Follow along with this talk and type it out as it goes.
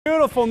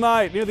beautiful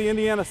night near the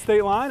Indiana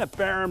state line at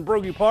Barron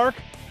Broggie Park.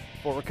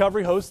 Fort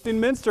Recovery hosting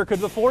Minster. Could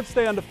the Fort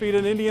stay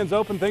undefeated? Indians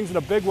open things in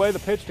a big way. The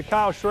pitch to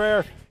Kyle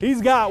Schreier. He's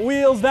got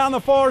wheels down the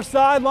far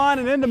sideline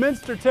and into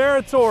Minster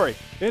territory.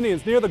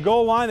 Indians near the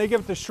goal line. They give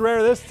it to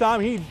Schreier this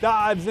time. He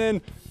dives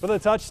in for the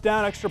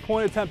touchdown. Extra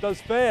point attempt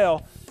does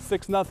fail.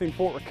 6-0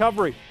 Fort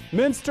Recovery.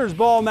 Minster's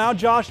ball now.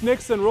 Josh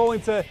Nixon rolling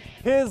to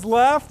his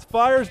left.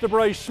 Fires to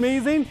Bryce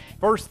Schmeezing.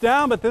 First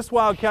down, but this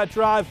Wildcat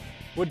drive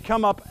would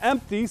come up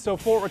empty. So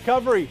Fort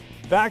Recovery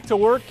back to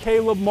work.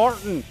 Caleb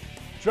Martin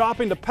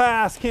dropping to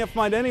pass, can't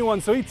find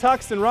anyone, so he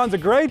tucks and runs. A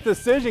great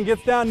decision,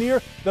 gets down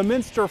near the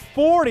Minster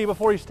 40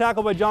 before he's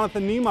tackled by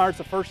Jonathan Niemeyer. It's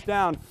a first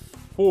down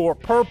for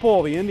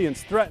Purple. The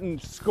Indians threaten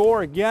to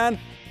score again.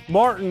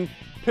 Martin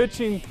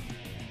pitching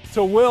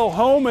to Will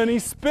Homan. He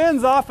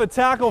spins off a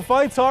tackle,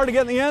 fights hard to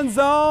get in the end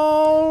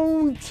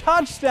zone.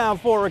 Touchdown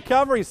for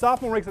Recovery.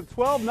 Sophomore makes it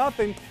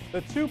 12-0.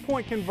 The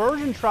two-point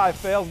conversion try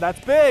fails.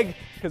 That's big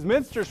because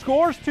Minster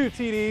scores 2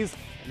 TDs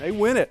and they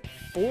win it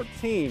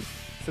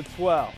 14-12.